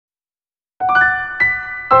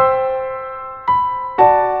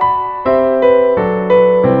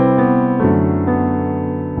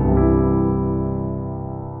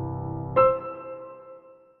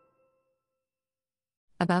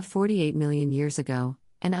About 48 million years ago,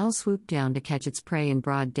 an owl swooped down to catch its prey in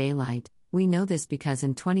broad daylight. We know this because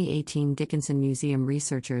in 2018 Dickinson Museum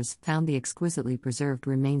researchers found the exquisitely preserved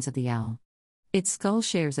remains of the owl. Its skull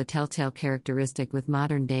shares a telltale characteristic with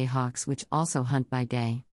modern-day hawks, which also hunt by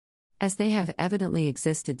day. As they have evidently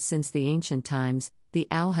existed since the ancient times, the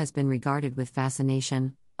owl has been regarded with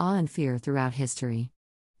fascination, awe and fear throughout history.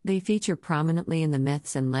 They feature prominently in the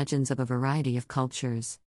myths and legends of a variety of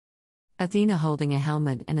cultures. Athena holding a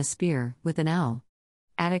helmet and a spear, with an owl.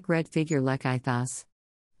 Attic red figure Lekithos.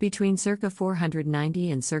 Between circa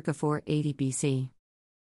 490 and circa 480 BC.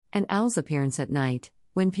 An owl's appearance at night,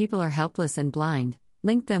 when people are helpless and blind,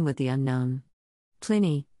 linked them with the unknown.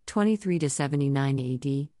 Pliny, 23-79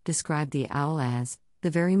 AD, described the owl as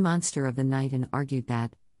the very monster of the night and argued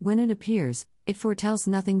that, when it appears, it foretells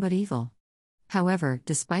nothing but evil. However,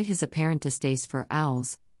 despite his apparent distaste for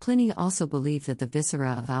owls, Pliny also believed that the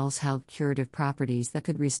viscera of owls held curative properties that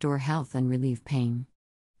could restore health and relieve pain.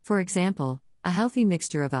 For example, a healthy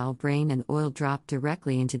mixture of owl brain and oil dropped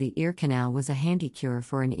directly into the ear canal was a handy cure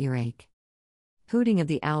for an earache. Hooting of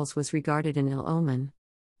the owls was regarded an ill omen.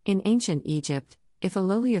 In ancient Egypt, if a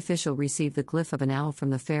lowly official received the glyph of an owl from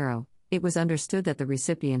the pharaoh, it was understood that the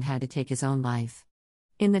recipient had to take his own life.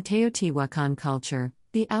 In the Teotihuacan culture,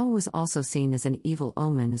 the owl was also seen as an evil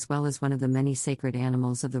omen as well as one of the many sacred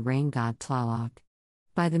animals of the rain god Tlaloc.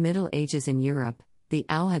 By the Middle Ages in Europe, the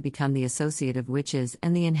owl had become the associate of witches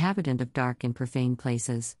and the inhabitant of dark and profane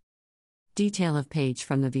places. Detail of page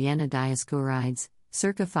from the Vienna Dioscurides,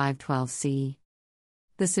 circa 512 CE.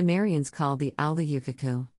 The Sumerians called the owl the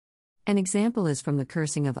Yukaku. An example is from the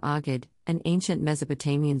Cursing of Agad, an ancient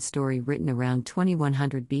Mesopotamian story written around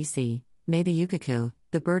 2100 BC. May the Yukaku,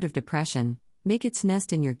 the bird of depression, make its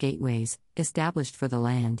nest in your gateways, established for the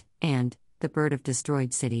land, and the bird of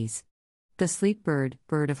destroyed cities. The sleep bird,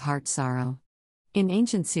 bird of heart sorrow. In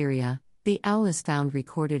ancient Syria, the owl is found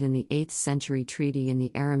recorded in the 8th century treaty in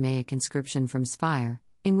the Aramaic inscription from Spire,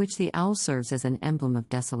 in which the owl serves as an emblem of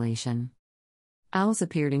desolation. Owls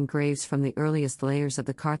appeared in graves from the earliest layers of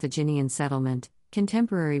the Carthaginian settlement,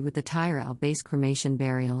 contemporary with the Tyre owl-based cremation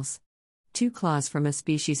burials. 2 claws from a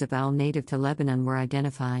species of owl native to Lebanon were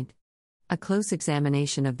identified. A close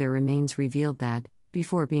examination of their remains revealed that,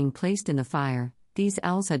 before being placed in the fire, these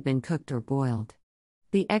owls had been cooked or boiled.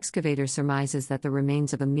 The excavator surmises that the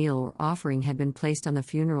remains of a meal or offering had been placed on the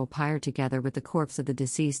funeral pyre together with the corpse of the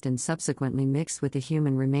deceased and subsequently mixed with the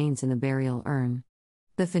human remains in the burial urn.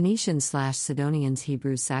 The Phoenicians/Sidonians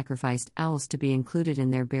Hebrews sacrificed owls to be included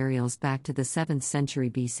in their burials back to the 7th century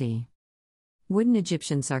BC. Wooden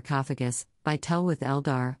Egyptian sarcophagus, by Tulwith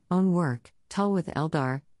Eldar, own work, Tulwith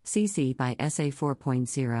Eldar, CC by SA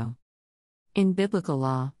 4.0. In biblical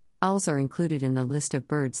law, owls are included in the list of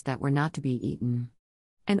birds that were not to be eaten.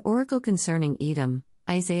 An oracle concerning Edom,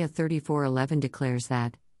 Isaiah 34:11 declares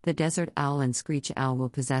that, the desert owl and screech owl will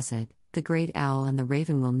possess it, the great owl and the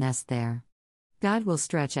raven will nest there. God will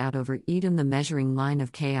stretch out over Edom the measuring line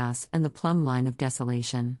of chaos and the plumb line of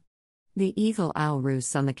desolation. The eagle owl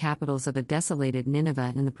roosts on the capitals of a desolated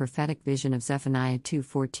Nineveh in the prophetic vision of Zephaniah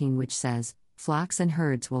 2:14, which says, flocks and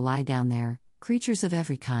herds will lie down there, creatures of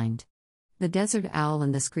every kind. The desert owl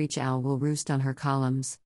and the screech owl will roost on her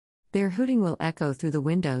columns. Their hooting will echo through the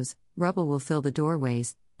windows, rubble will fill the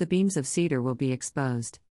doorways, the beams of cedar will be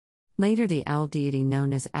exposed. Later the owl deity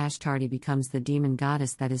known as Ashtarti becomes the demon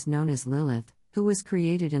goddess that is known as Lilith, who was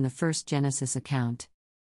created in the first Genesis account.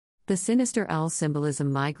 The sinister owl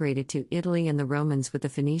symbolism migrated to Italy and the Romans with the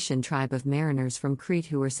Phoenician tribe of mariners from Crete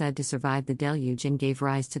who were said to survive the deluge and gave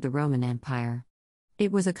rise to the Roman Empire.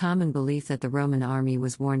 It was a common belief that the Roman army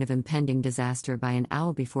was warned of impending disaster by an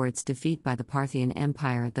owl before its defeat by the Parthian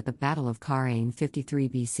Empire at the Battle of Carrhae in 53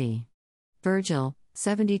 BC. Virgil,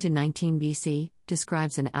 70-19 BC,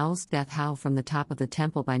 describes an owl's death howl from the top of the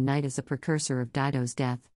temple by night as a precursor of Dido's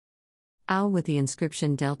death. Owl with the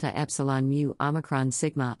inscription Delta Epsilon Mu Omicron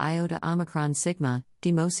Sigma Iota Omicron Sigma,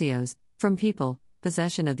 Demosios, from people,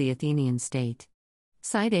 possession of the Athenian state.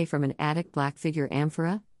 Side from an Attic black figure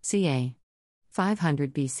Amphora, ca.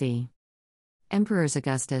 500 BC. Emperors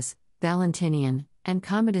Augustus, Valentinian, and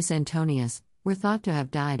Commodus Antonius were thought to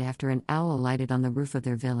have died after an owl alighted on the roof of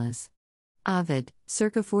their villas. Ovid,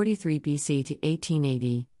 circa 43 BC to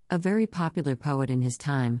 1880, a very popular poet in his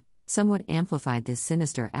time, somewhat amplified this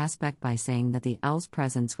sinister aspect by saying that the owl's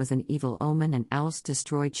presence was an evil omen and owls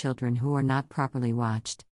destroy children who are not properly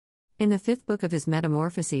watched. In the 5th book of his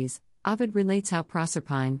Metamorphoses, Ovid relates how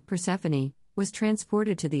Proserpine, Persephone, was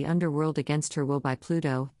transported to the underworld against her will by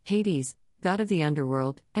Pluto, Hades, god of the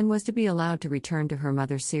underworld, and was to be allowed to return to her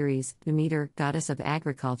mother Ceres, Demeter, goddess of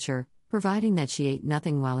agriculture, providing that she ate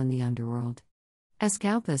nothing while in the underworld.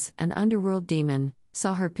 Ascalpus, an underworld demon,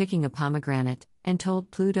 saw her picking a pomegranate, and told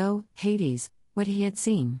Pluto, Hades, what he had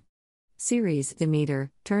seen. Ceres,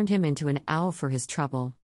 Demeter, turned him into an owl for his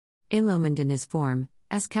trouble. Illumined in his form,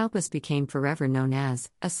 Ascalpus became forever known as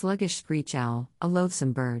a sluggish screech owl, a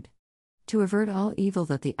loathsome bird. To avert all evil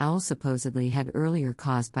that the owl supposedly had earlier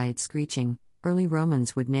caused by its screeching, early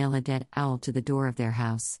Romans would nail a dead owl to the door of their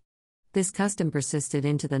house. This custom persisted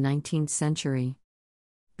into the 19th century.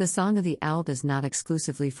 The song of the owl does not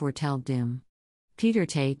exclusively foretell doom. Peter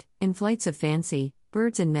Tate, in Flights of Fancy,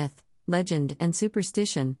 Birds and Myth, Legend and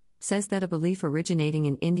Superstition, says that a belief originating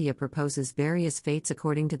in India proposes various fates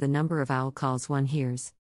according to the number of owl calls one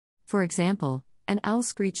hears. For example, an owl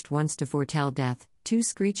screeched once to foretell death, 2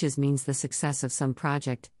 screeches means the success of some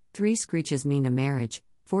project, 3 screeches mean a marriage,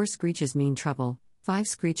 4 screeches mean trouble, 5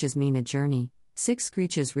 screeches mean a journey, 6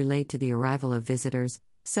 screeches relate to the arrival of visitors,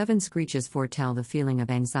 7 screeches foretell the feeling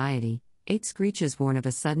of anxiety, 8 screeches warn of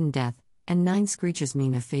a sudden death, and 9 screeches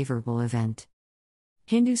mean a favorable event.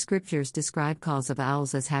 Hindu scriptures describe calls of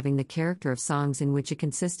owls as having the character of songs in which it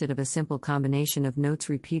consisted of a simple combination of notes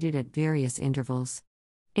repeated at various intervals.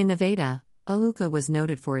 In the Veda, Aluka was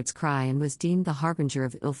noted for its cry and was deemed the harbinger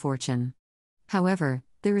of ill fortune. However,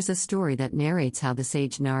 there is a story that narrates how the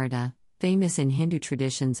sage Narada, famous in Hindu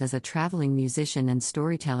traditions as a traveling musician and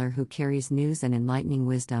storyteller who carries news and enlightening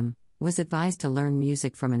wisdom, was advised to learn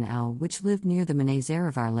music from an owl which lived near the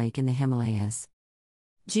Manasaravar lake in the Himalayas.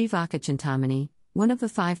 Jivaka Chintamani, one of the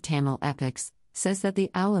 5 Tamil epics, says that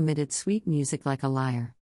the owl emitted sweet music like a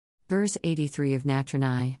lyre. Verse 83 of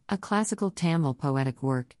Natranai, a classical Tamil poetic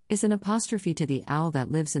work, is an apostrophe to the owl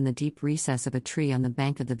that lives in the deep recess of a tree on the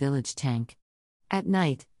bank of the village tank. At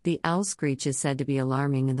night, the owl's screech is said to be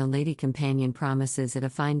alarming, and the lady companion promises it a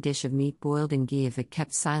fine dish of meat boiled in ghee if it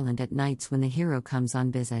kept silent at nights when the hero comes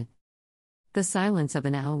on visit. The silence of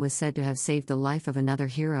an owl was said to have saved the life of another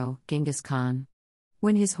hero, Genghis Khan.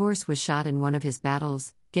 When his horse was shot in one of his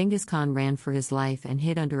battles, Genghis Khan ran for his life and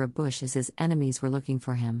hid under a bush as his enemies were looking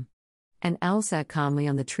for him. An owl sat calmly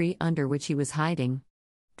on the tree under which he was hiding.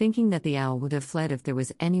 Thinking that the owl would have fled if there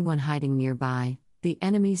was anyone hiding nearby, the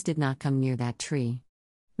enemies did not come near that tree.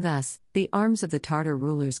 Thus, the arms of the Tartar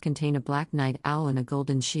rulers contain a black night owl and a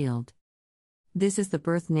golden shield. This is the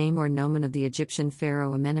birth name or nomen of the Egyptian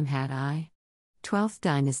pharaoh Amenemhat I. 12th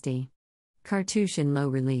dynasty. Cartouche in low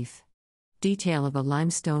relief. Detail of a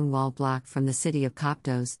limestone wall block from the city of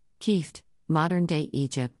Coptos, Kift, modern-day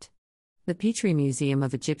Egypt. The Petrie Museum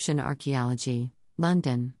of Egyptian Archaeology,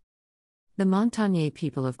 London. The Montagnais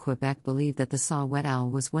people of Quebec believe that the saw-whet owl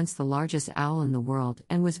was once the largest owl in the world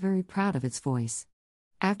and was very proud of its voice.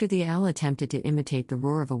 After the owl attempted to imitate the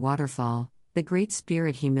roar of a waterfall, the Great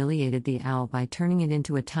Spirit humiliated the owl by turning it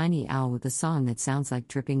into a tiny owl with a song that sounds like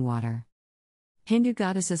dripping water. Hindu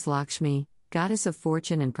goddesses Lakshmi, goddess of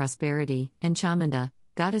fortune and prosperity, and Chamunda,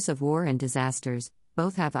 goddess of war and disasters,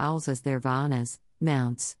 both have owls as their vahanas,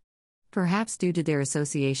 mounts. Perhaps due to their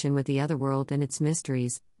association with the otherworld and its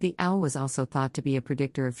mysteries, the owl was also thought to be a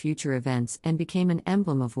predictor of future events and became an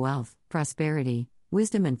emblem of wealth, prosperity,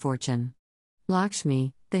 wisdom and fortune.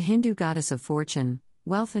 Lakshmi, the Hindu goddess of fortune,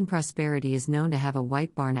 wealth and prosperity, is known to have a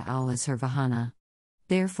white barn owl as her vahana.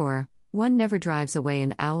 Therefore, one never drives away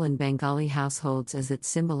an owl in Bengali households as it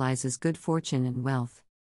symbolizes good fortune and wealth.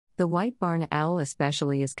 The white barn owl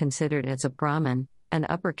especially is considered as a Brahmin, an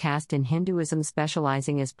upper caste in Hinduism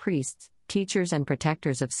specializing as priests, teachers and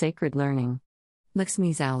protectors of sacred learning.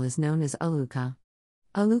 Lakshmi's owl is known as Aluka.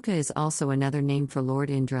 Aluka is also another name for Lord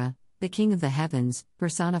Indra, the king of the heavens,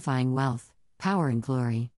 personifying wealth, power and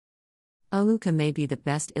glory. Aluka may be the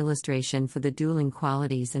best illustration for the dueling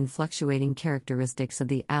qualities and fluctuating characteristics of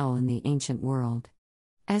the owl in the ancient world.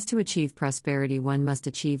 As to achieve prosperity, one must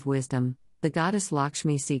achieve wisdom. The goddess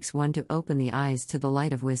Lakshmi seeks one to open the eyes to the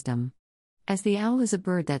light of wisdom. As the owl is a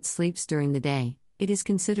bird that sleeps during the day, it is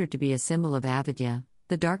considered to be a symbol of avidya,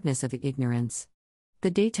 the darkness of ignorance. The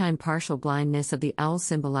daytime partial blindness of the owl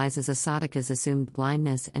symbolizes a sadhaka's assumed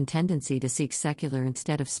blindness and tendency to seek secular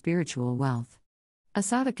instead of spiritual wealth. A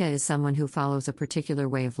sadhaka is someone who follows a particular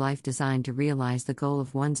way of life designed to realize the goal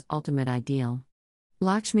of one's ultimate ideal.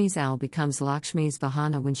 Lakshmi's owl becomes Lakshmi's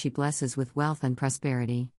vahana when she blesses with wealth and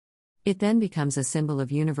prosperity. It then becomes a symbol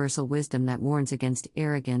of universal wisdom that warns against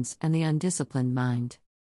arrogance and the undisciplined mind.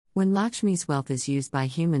 When Lakshmi's wealth is used by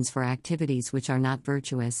humans for activities which are not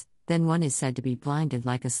virtuous, then one is said to be blinded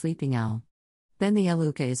like a sleeping owl. Then the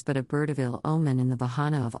Aluka is but a bird of ill omen in the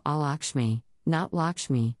Vahana of Al-Lakshmi, not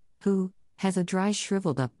Lakshmi, who has a dry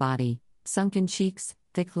shriveled up body, sunken cheeks,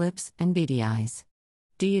 thick lips, and beady eyes.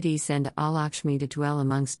 Deities send Al-Lakshmi to dwell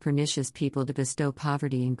amongst pernicious people to bestow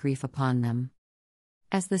poverty and grief upon them.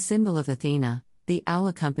 As the symbol of Athena, the owl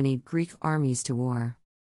accompanied Greek armies to war.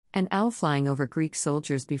 An owl flying over Greek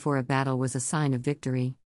soldiers before a battle was a sign of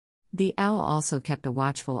victory. The owl also kept a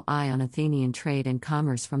watchful eye on Athenian trade and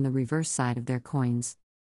commerce from the reverse side of their coins.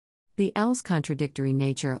 The owl's contradictory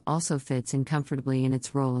nature also fits in comfortably in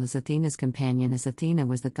its role as Athena's companion, as Athena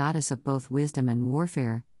was the goddess of both wisdom and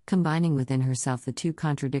warfare, combining within herself the two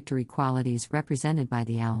contradictory qualities represented by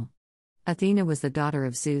the owl. Athena was the daughter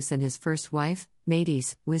of Zeus and his first wife,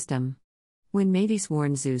 Medes, wisdom. When Medes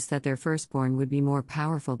warned Zeus that their firstborn would be more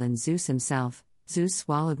powerful than Zeus himself, Zeus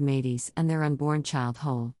swallowed Medes and their unborn child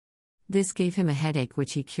whole. This gave him a headache,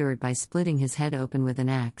 which he cured by splitting his head open with an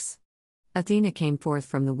axe. Athena came forth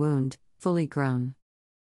from the wound, fully grown.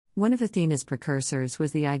 One of Athena's precursors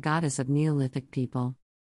was the eye goddess of Neolithic people.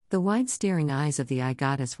 The wide-staring eyes of the eye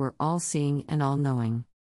goddess were all-seeing and all-knowing.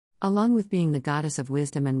 Along with being the goddess of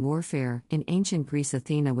wisdom and warfare, in ancient Greece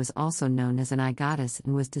Athena was also known as an eye goddess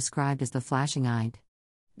and was described as the flashing-eyed.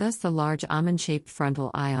 Thus the large almond-shaped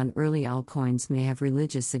frontal eye on early owl coins may have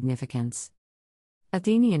religious significance.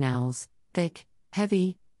 Athenian owls, thick,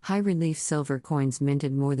 heavy, high-relief silver coins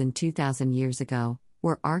minted more than 2,000 years ago,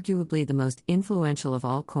 were arguably the most influential of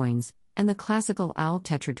all coins, and the classical owl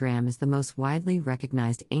tetradrachm is the most widely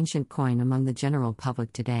recognized ancient coin among the general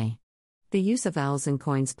public today. The use of owls in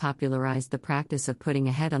coins popularized the practice of putting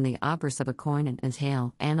a head on the obverse of a coin and a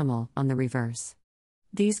tail, animal, on the reverse.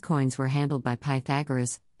 These coins were handled by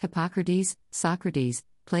Pythagoras, Hippocrates, Socrates,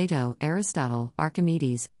 Plato, Aristotle,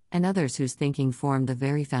 Archimedes, and others whose thinking formed the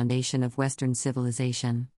very foundation of Western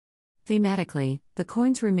civilization. Thematically, the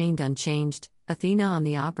coins remained unchanged, Athena on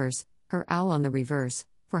the obverse, her owl on the reverse,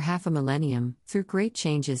 for half a millennium, through great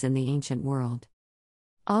changes in the ancient world.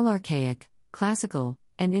 All archaic, classical,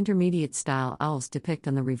 and intermediate style owls depict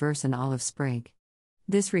on the reverse an olive sprig.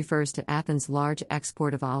 This refers to Athens' large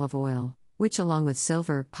export of olive oil, which along with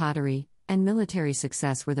silver, pottery, and military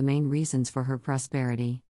success were the main reasons for her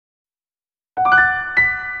prosperity.